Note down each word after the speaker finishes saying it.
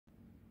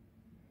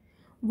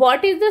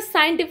What is the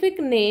scientific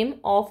name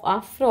of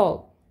a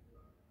frog?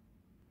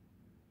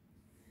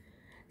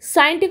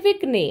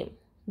 Scientific name.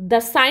 The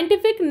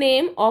scientific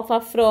name of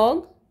a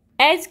frog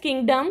as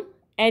kingdom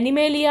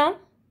Animalia,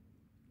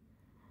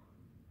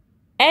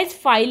 as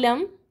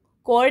phylum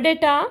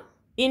Chordata,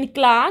 in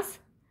class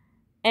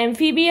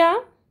Amphibia,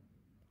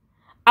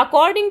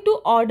 according to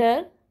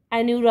order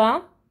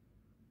Anura,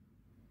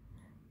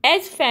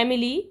 as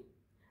family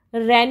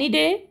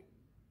Ranidae,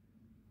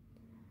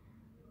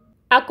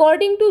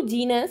 according to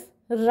genus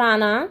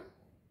Rana,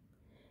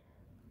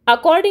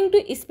 according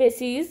to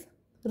species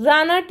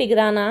Rana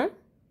tigrana.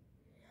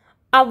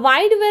 A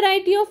wide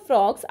variety of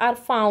frogs are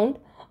found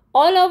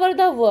all over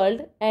the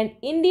world and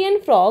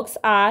Indian frogs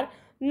are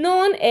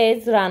known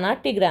as Rana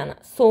tigrana.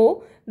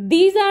 So,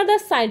 these are the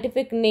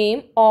scientific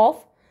name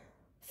of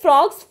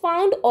frogs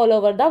found all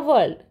over the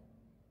world.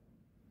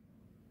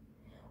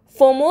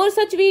 For more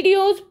such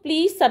videos,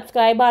 please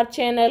subscribe our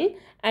channel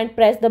and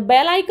press the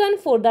bell icon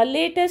for the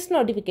latest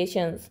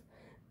notifications.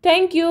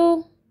 Thank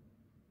you.